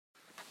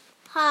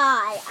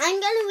Hi, I'm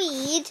going to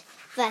read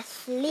The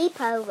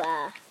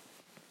Sleepover.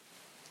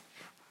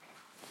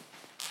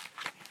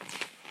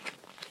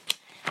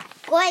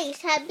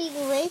 Grace had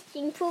been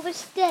waiting for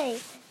this day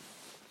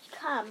to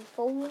come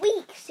for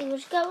weeks. She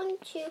was going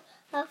to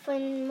her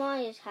friend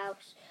Maya's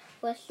house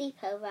for a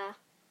sleepover.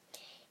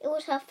 It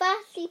was her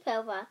first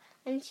sleepover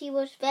and she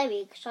was very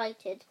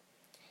excited.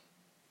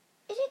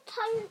 Is it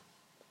time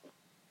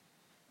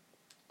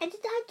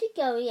to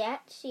go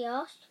yet? She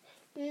asked.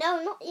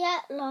 No, not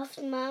yet, laughed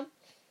Mum.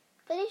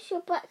 Finish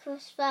your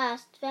breakfast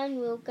first, then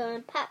we'll go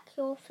and pack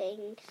your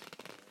things.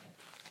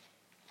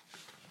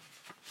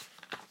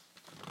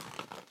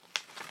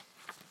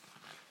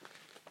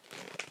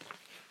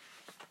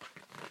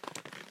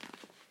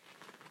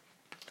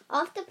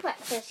 After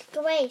breakfast,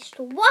 Grace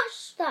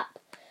rushed up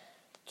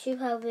to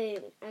her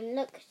room and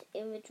looked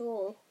in the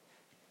drawer.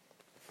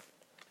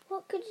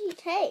 What could she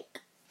take?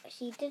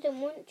 She didn't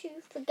want to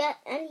forget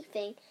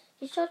anything.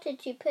 She started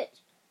to put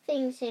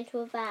things into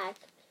a bag.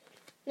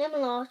 Never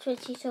laughed when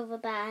she saw the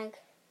bag.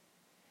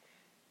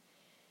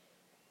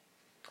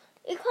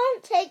 You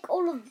can't take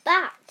all of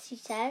that, she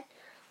said.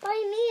 But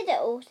I need it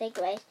all, said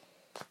Grace.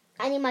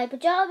 I need my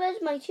pajamas,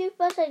 my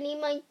toothbrush, I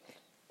need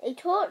a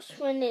torch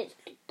when it's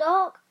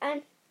dark.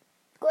 And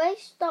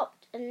Grace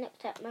stopped and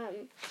looked at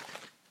Mum.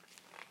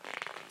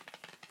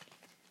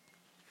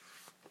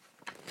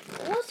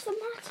 What's the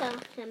matter?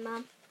 Said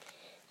Mum.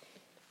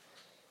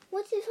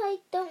 What if I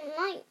don't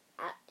like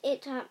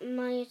it at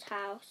Maya's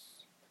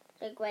house?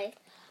 Said Grace.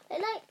 I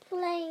like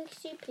playing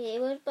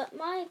superheroes, but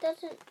Maya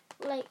doesn't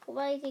like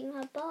riding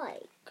her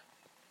bike.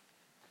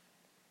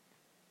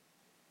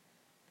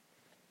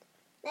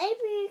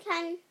 Maybe you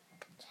can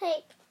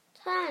take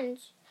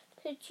turns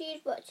to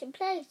choose what to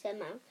play, said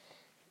Mum.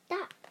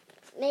 That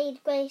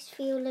made Grace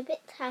feel a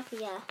bit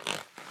happier.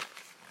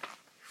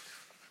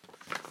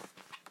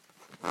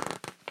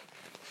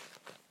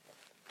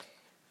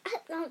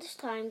 At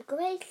lunchtime,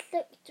 Grace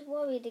looked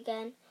worried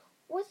again.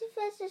 What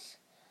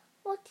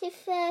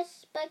if there's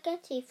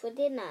spaghetti for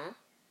dinner?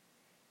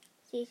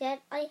 She said,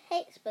 I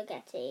hate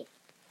spaghetti.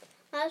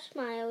 Mum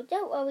smiled.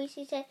 Don't worry,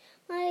 she said.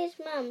 Maya's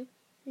mum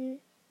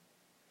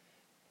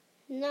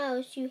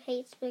knows you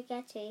hate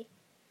spaghetti.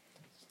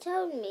 She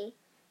told me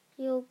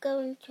you're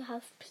going to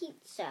have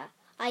pizza.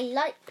 I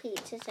like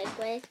pizza, said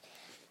Grace,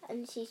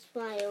 and she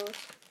smiled.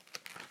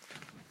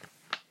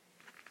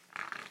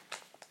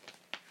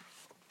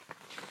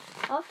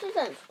 After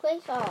lunch,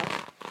 Grace asked,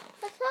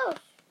 what else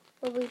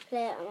will we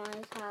play at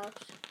Maya's house?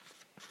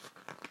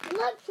 I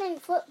like playing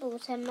football,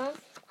 said Mum.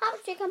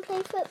 Perhaps you can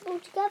play football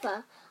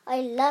together.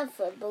 I love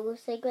football,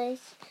 said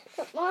Grace,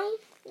 but Maya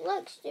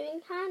likes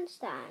doing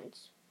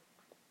handstands.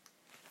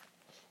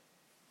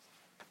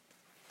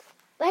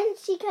 Then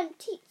she can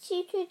teach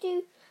you to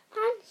do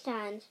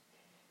handstands.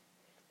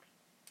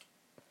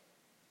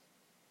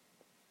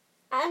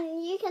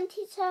 And you can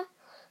teach her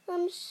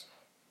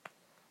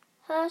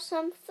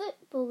some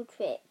football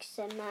tricks,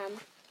 said Mum.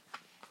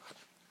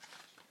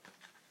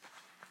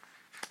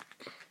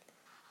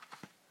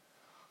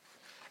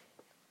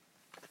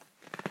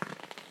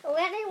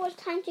 When it was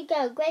time to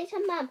go, Grace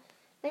and Mum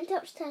went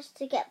upstairs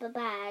to get the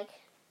bag.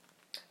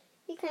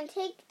 You can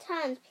take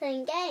turns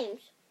playing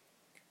games.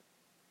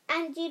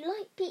 And you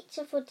like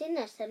pizza for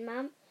dinner, said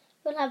Mum.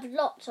 We'll have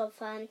lots of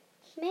fun.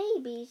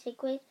 Maybe, said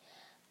Grace,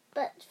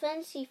 but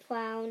then she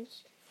frowned.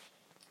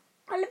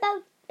 What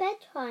about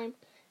bedtime?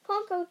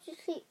 Can't go to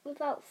sleep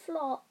without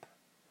Flop.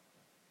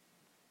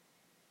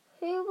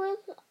 Who will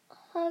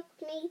hug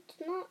me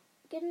tonight?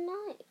 Good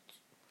night.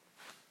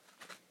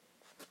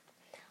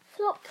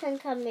 Flop can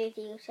come with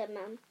you, said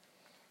Mum,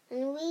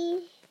 and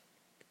we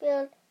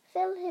will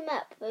fill him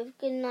up with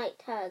good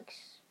night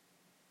hugs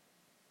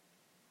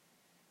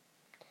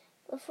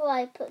before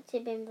I put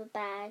him in the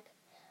bag.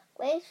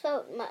 Grace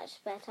felt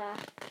much better.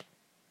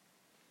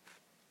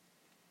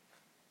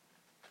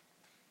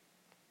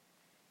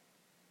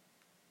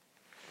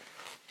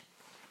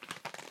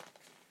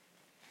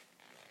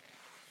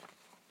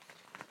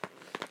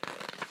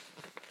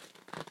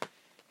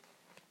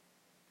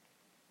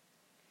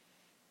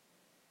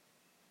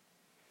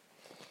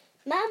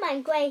 Mum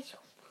and Grace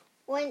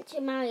went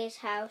to Maya's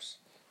house.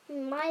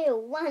 Maya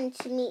wanted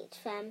to meet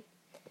them.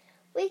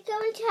 We're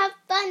going to have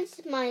fun,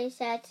 Maya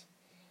said.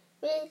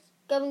 We're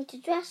going to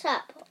dress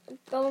up,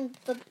 go on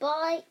the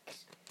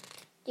bikes,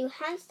 do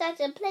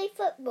handstands and play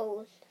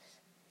football.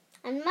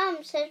 And Mum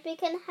says we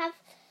can have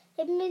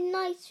a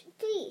midnight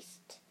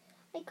feast.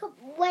 I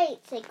can't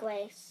wait, said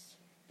Grace.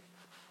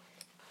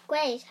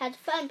 Grace had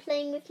fun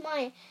playing with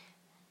Maya.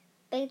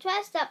 They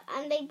dressed up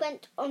and they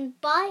went on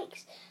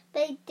bikes.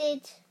 They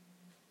did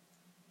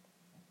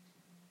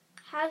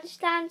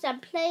handstands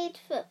and played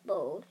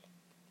football.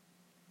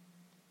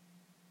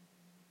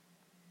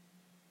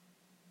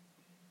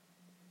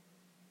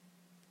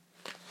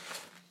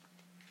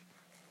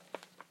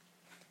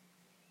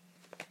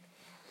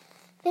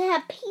 They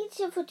had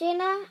pizza for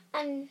dinner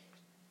and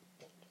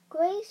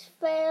Grace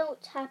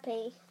felt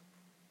happy.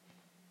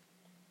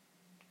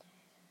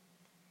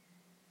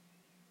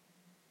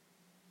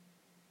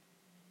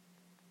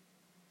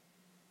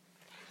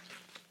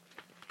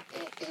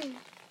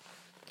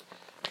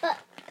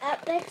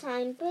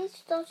 bedtime, Grace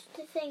started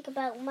to think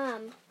about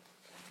Mum.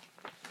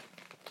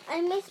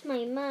 I miss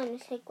my mum,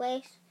 said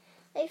Grace.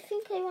 I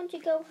think I want to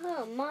go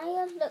home.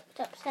 Maya looked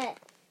upset.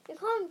 You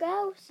can't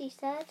go, she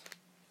said.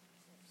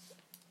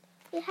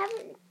 We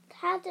haven't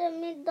had a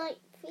midnight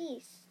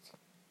feast.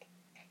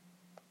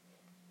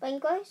 When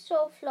Grace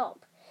saw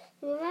Flop,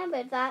 she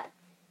remembered that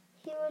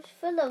he was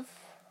full of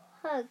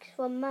hugs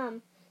from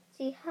Mum.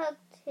 She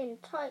hugged him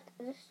tight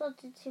and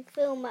started to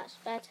feel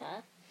much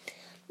better.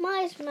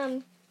 Maya's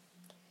mum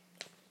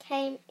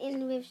came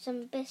in with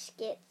some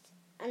biscuits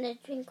and a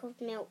drink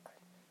of milk.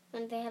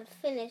 When they had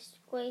finished,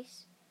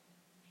 Grace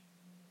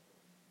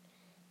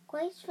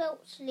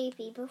felt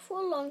sleepy.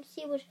 Before long,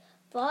 she was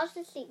fast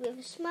asleep with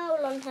a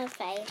smile on her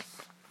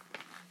face.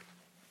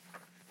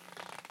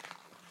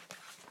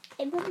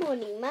 In the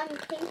morning, Mum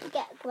came to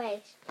get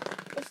Grace.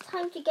 It's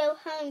time to go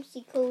home,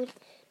 she called,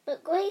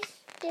 but Grace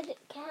didn't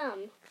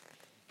come.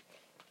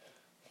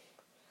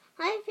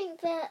 I think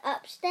they're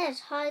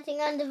upstairs hiding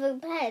under the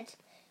bed,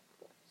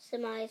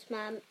 surmised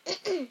Mum.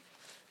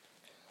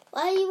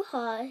 Why are you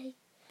hiding?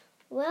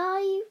 Why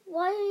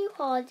are you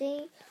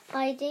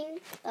hiding?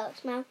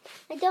 Asked Mum.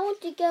 I don't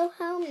want to go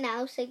home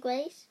now, said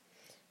Grace.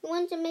 We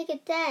want to make a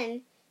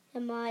den,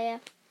 said Maya.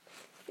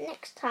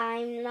 Next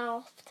time,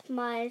 laughed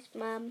Maya's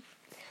Mum.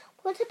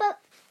 What about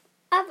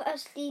another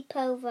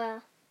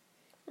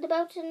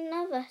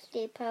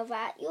sleepover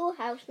at your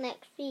house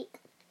next week?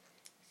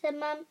 Said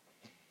Mum.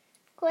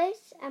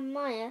 Grace and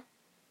Maya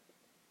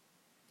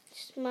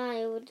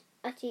smiled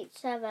at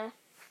each other.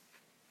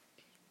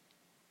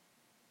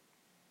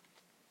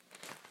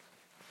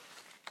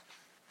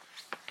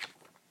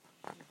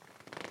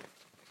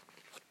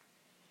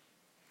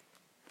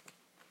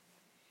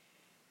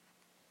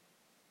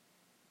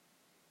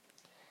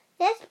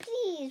 Yes,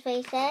 please,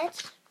 they said.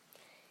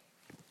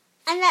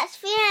 And that's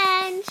the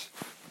end.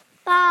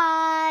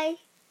 Bye.